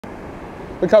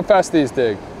Look how fast these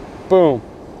dig. Boom,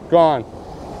 gone.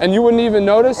 And you wouldn't even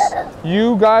notice.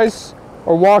 You guys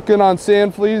are walking on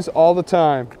sand fleas all the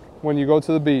time when you go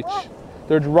to the beach.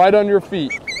 They're right on your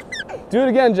feet. Do it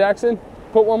again, Jackson.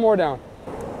 Put one more down.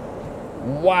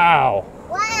 Wow.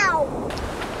 Wow.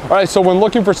 All right, so when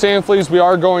looking for sand fleas, we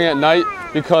are going at night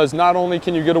because not only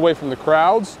can you get away from the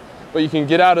crowds, but you can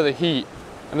get out of the heat.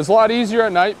 And it's a lot easier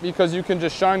at night because you can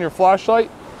just shine your flashlight,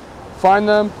 find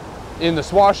them in the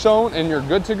swash zone, and you're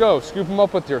good to go. Scoop them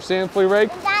up with your sand flea rake,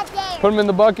 put them in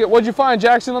the bucket. What'd you find,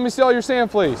 Jackson? Let me see all your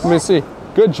sand fleas. Let me see.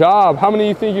 Good job. How many do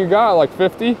you think you got? Like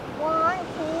 50? 1, 2,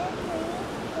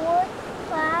 3, 4,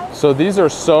 5. So these are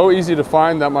so easy to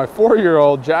find that my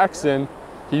 4-year-old Jackson,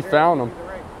 he found them.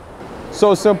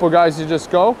 So simple, guys. You just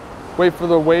go, wait for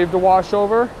the wave to wash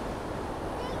over,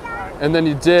 and then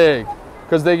you dig,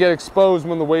 because they get exposed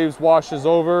when the waves washes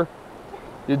over.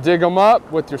 You dig them up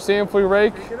with your sand flea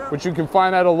rake, which you can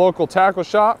find at a local tackle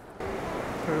shop.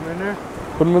 Put them in there.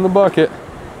 Put them in the bucket.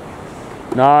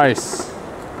 Nice.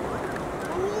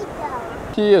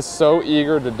 He is so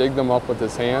eager to dig them up with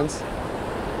his hands.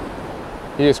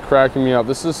 He is cracking me up.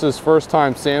 This is his first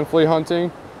time sand flea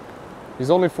hunting. He's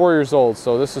only 4 years old,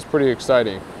 so this is pretty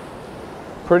exciting.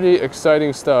 Pretty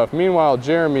exciting stuff. Meanwhile,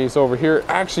 Jeremy's over here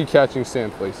actually catching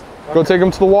sand fleas. Go take him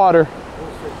to the water.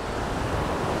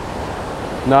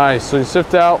 Nice, so you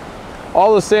sift out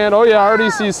all the sand. Oh yeah, I already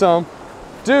see some.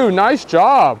 Dude, nice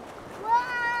job.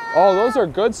 Oh, those are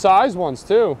good sized ones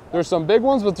too. There's some big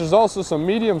ones, but there's also some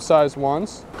medium sized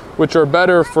ones, which are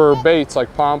better for baits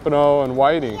like pompano and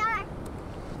whiting.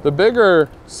 The bigger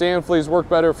sand fleas work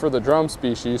better for the drum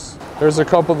species. There's a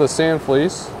couple of the sand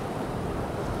fleas.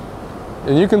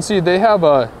 And you can see they have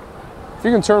a, if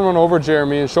you can turn one over,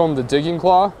 Jeremy, and show them the digging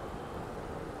claw.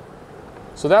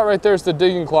 So that right there is the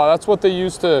digging claw. That's what they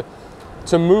use to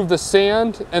move the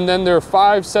sand, and then their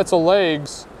 5 sets of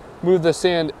legs move the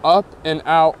sand up and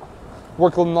out,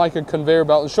 working like a conveyor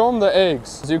belt. And show them the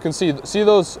eggs. As you can see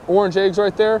those orange eggs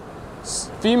right there?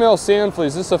 Female sand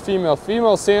fleas, this is a female.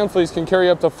 Female sand fleas can carry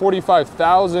up to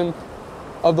 45,000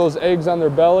 of those eggs on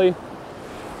their belly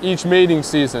each mating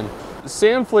season.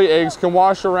 Sand flea eggs can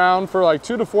wash around for like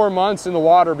 2 to 4 months in the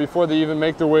water before they even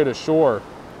make their way to shore.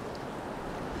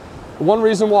 One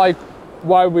reason why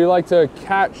we like to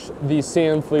catch these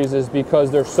sand fleas is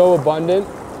because they're so abundant.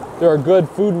 They're a good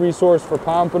food resource for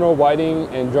pompano, whiting,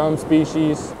 and drum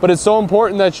species. But it's so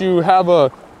important that you have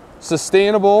a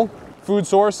sustainable food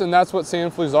source, and that's what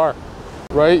sand fleas are.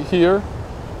 Right here,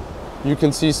 you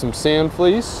can see some sand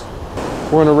fleas.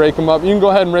 We're gonna rake them up. You can go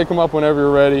ahead and rake them up whenever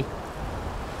you're ready.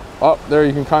 Oh, there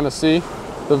you can kind of see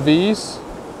the V's.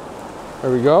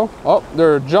 There we go. Oh,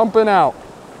 they're jumping out.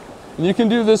 And you can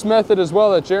do this method as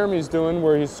well that Jeremy's doing,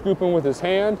 where he's scooping with his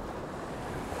hand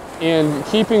and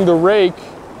keeping the rake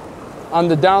on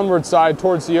the downward side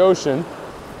towards the ocean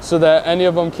so that any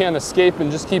of them can't escape, and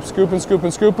just keep scooping,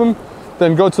 scooping, scooping.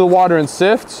 Then go to the water and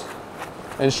sift.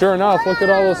 And sure enough, look at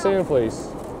all those sand fleas.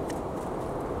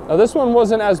 Now this one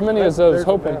wasn't as many as I was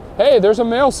hoping. Hey, there's a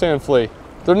male sand flea.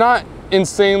 They're not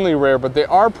insanely rare, but they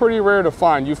are pretty rare to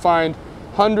find. You find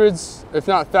hundreds, if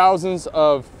not thousands,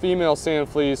 of female sand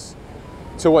fleas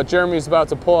to what Jeremy's about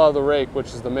to pull out of the rake, which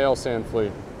is the male sand flea.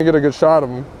 I get a good shot of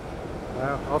him.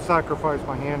 Yeah, I'll sacrifice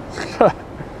my hand.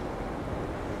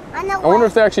 I wonder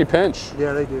if they actually pinch.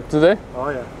 Yeah, they do. Do they? Oh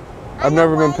yeah. I've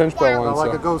never been pinched by one.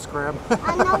 Like a ghost crab.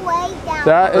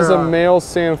 That is a male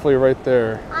sand flea right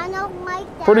there. I don't like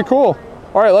that. Pretty cool.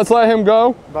 All right, let's let him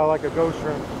go. About like a ghost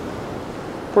shrimp.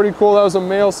 Pretty cool. That was a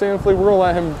male sand flea. We're gonna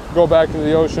let him go back into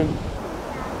the ocean.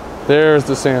 There's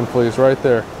the sand fleas right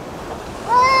there.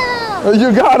 Whoa!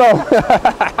 You got him.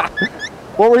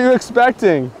 What were you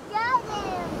expecting? Got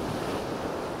him.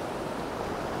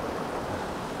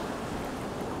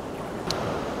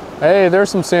 Hey, there's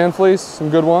some sand fleas, some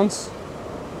good ones.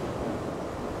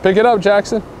 Pick it up,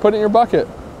 Jackson. Put it in your bucket.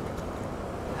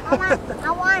 I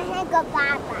want him to go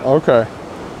bye-bye. Okay.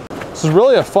 This is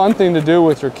really a fun thing to do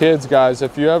with your kids, guys.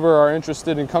 If you ever are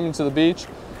interested in coming to the beach,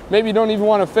 maybe you don't even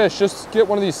want to fish, just get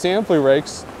one of these sand flea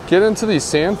rakes. Get into these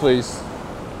sand fleas.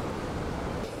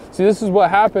 See, this is what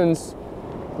happens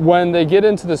when they get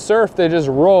into the surf. They just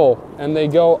roll and they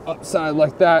go upside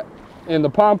like that. And the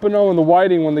pompano and the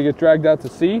whiting, when they get dragged out to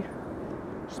sea,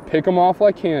 just pick them off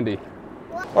like candy.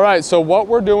 All right, so what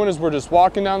we're doing is we're just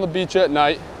walking down the beach at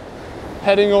night,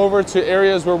 heading over to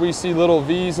areas where we see little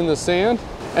V's in the sand,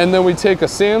 and then we take a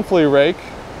sand flea rake,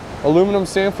 aluminum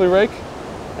sand flea rake,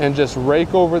 and just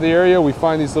rake over the area. We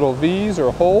find these little V's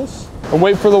or holes and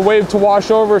wait for the wave to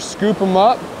wash over, scoop them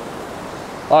up.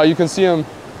 You can see them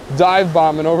dive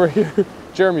bombing over here.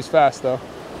 Jeremy's fast though.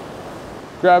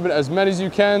 Grab it as many as you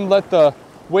can, let the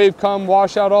wave come,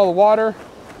 wash out all the water.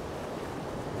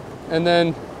 And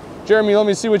then, Jeremy, let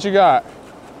me see what you got.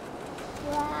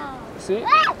 Wow. See,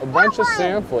 a bunch of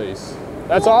sand fleas.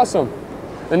 That's awesome.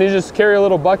 Then you just carry a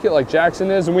little bucket like Jackson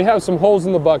is, and we have some holes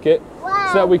in the bucket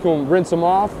so that we can rinse them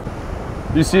off.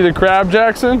 You see the crab,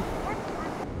 Jackson?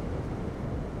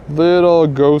 Little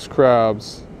ghost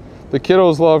crabs. The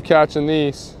kiddos love catching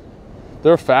these.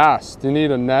 They're fast. You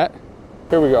need a net.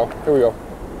 Here we go, here we go.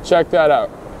 Check that out.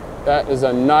 That is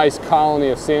a nice colony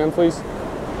of sand fleas.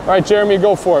 All right, Jeremy,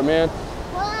 go for it, man.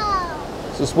 Wow.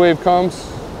 As this wave comes,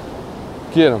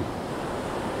 get them.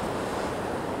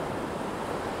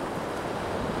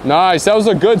 Nice, that was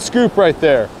a good scoop right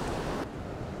there.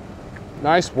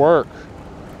 Nice work.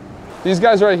 These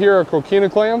guys right here are coquina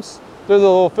clams. They're the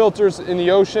little filters in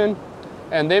the ocean,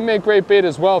 and they make great bait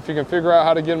as well if you can figure out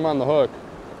how to get them on the hook.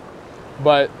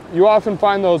 But you often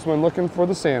find those when looking for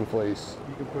the sand fleas.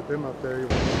 You can put them up there.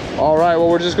 All right, well,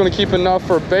 we're just gonna keep enough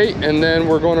for bait, and then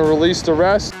we're gonna release the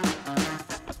rest.